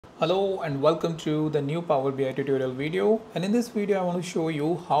Hello and welcome to the new Power BI tutorial video, and in this video I want to show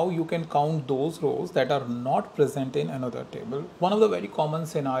you how you can count those rows that are not present in another table. One of the very common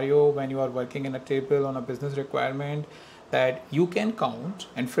scenario when you are working in a table on a business requirement that you can count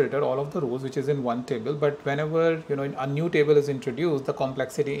and filter all of the rows which is in one table, but whenever a new table is introduced, the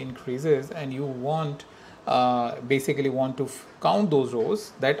complexity increases and you basically want to count those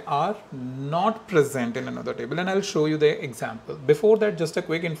rows that are not present in another table, and I'll show you the example. Before that, just a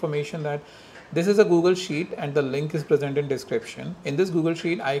quick information that this is a Google Sheet and the link is present in description. In this Google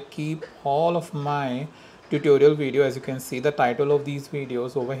Sheet, I keep all of my tutorial video, as you can see the title of these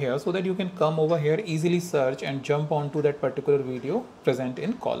videos over here, so that you can come over here, easily search and jump onto that particular video present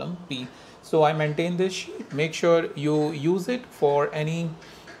in column P. So I maintain this sheet. Make sure you use it for any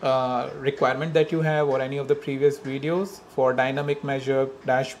requirement that you have or any of the previous videos for dynamic measure,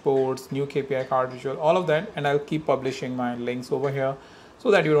 dashboards, new KPI card visual, all of that, and I'll keep publishing my links over here so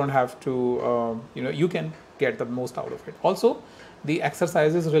that you don't have to you can get the most out of it. Also, the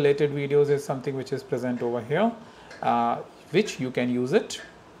exercises related videos is something which is present over here, which you can use it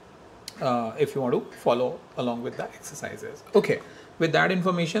if you want to follow along with the exercises. Okay, with that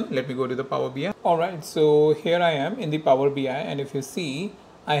information, let me go to the Power BI. All right, so here I am in the Power BI, and if you see,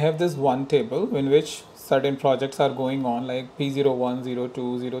 I have this one table in which certain projects are going on, like P01,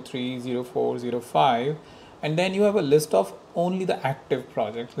 02, 03, 04, 05, and then you have a list of only the active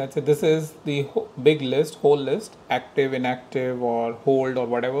projects. Let's say this is the big list, whole list, active, inactive, or hold, or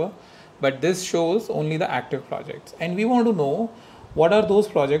whatever, but this shows only the active projects, and we want to know what are those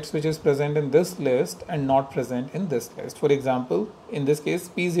projects which is present in this list and not present in this list. For example, in this case,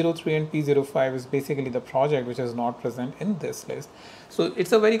 P03 and P05 is basically the project which is not present in this list. So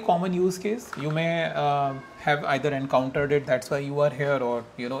it's a very common use case. You may have either encountered it, that's why you are here, or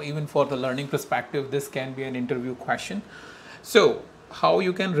even for the learning perspective, this can be an interview question. So how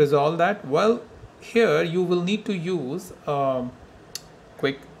you can resolve that? Well, here you will need to use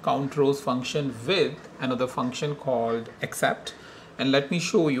quick count rows function with another function called except. And let me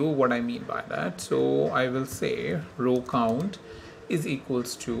show you what I mean by that. So I will say row count is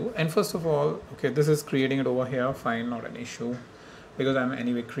equals to, and first of all, okay, this is creating it over here, fine, not an issue, because I'm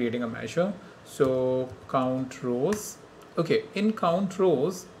anyway creating a measure. So count rows. Okay, in count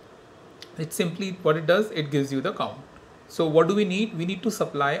rows, it's simply what it does, it gives you the count. So what do we need? We need to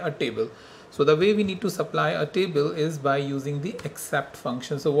supply a table. So the way we need to supply a table is by using the except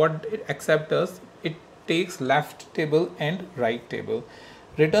function. So what except does, it takes left table and right table.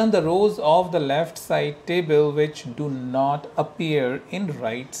 Return the rows of the left side table which do not appear in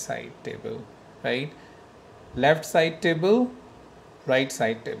right side table, right? Left side table, right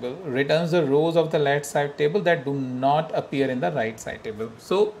side table. Returns the rows of the left side table that do not appear in the right side table.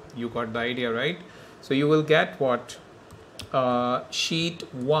 So you got the idea, right? So you will get what? Sheet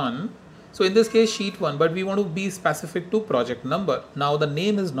 1. So in this case, sheet 1, but we want to be specific to project number. Now the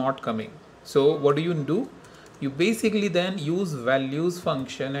name is not coming. So what do? You basically then use values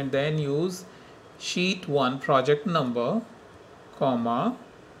function and then use sheet 1 project number, comma,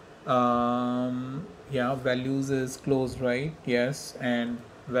 yeah, values is closed, right? Yes, and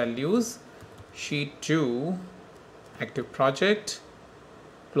values, sheet 2 active project,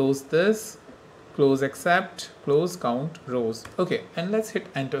 close this, close except, close count rows. Okay, and let's hit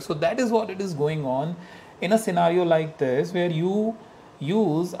enter. So that is what it is going on in a scenario like this, where you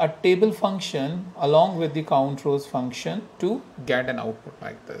use a table function along with the count rows function to get an output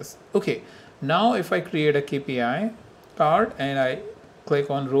like this. Okay, now if I create a KPI card and I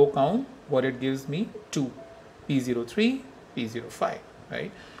click on row count, what it gives me? 2, P03, P05,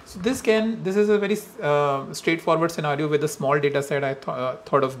 right? So this is a very straightforward scenario with a small data set. I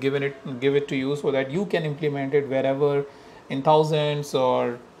thought of give it to you so that you can implement it wherever in thousands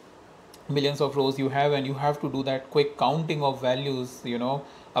or millions of rows you have, and you have to do that quick counting of values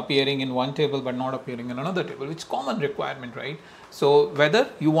appearing in one table but not appearing in another table, which is common requirement, right? So whether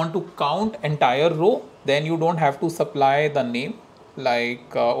you want to count entire row, then you don't have to supply the name,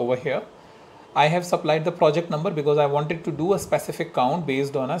 like over here I have supplied the project number because I wanted to do a specific count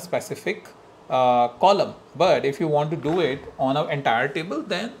based on a specific column. But if you want to do it on an entire table,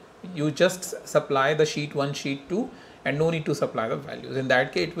 then you just supply the sheet 1, sheet 2, and no need to supply the values. In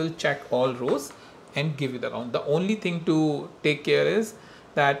that case, it will check all rows and give you the count. The only thing to take care is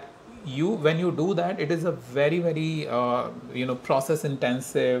that when you do that, it is a very process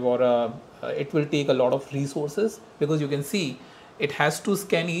intensive, or it will take a lot of resources, because you can see it has to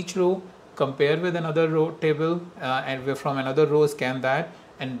scan each row, compare with another row table, and from another row scan that,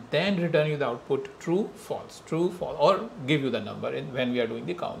 and then return you the output true, false, or give you the number when we are doing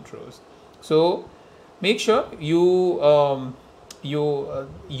the count rows. So make sure you you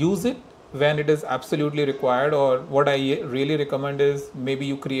use it when it is absolutely required, or what I really recommend is maybe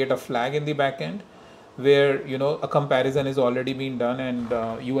you create a flag in the backend where a comparison is already being done,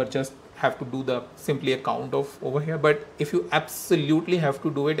 and you are just have to do the simply a count of over here. But if you absolutely have to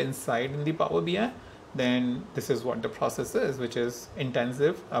do it inside in the Power BI, then this is what the process is, which is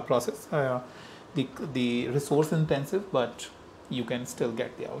intensive process, the resource intensive, but you can still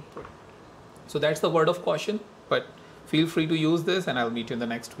get the output. So that's the word of caution, but feel free to use this, and I'll meet you in the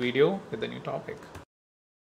next video with a new topic.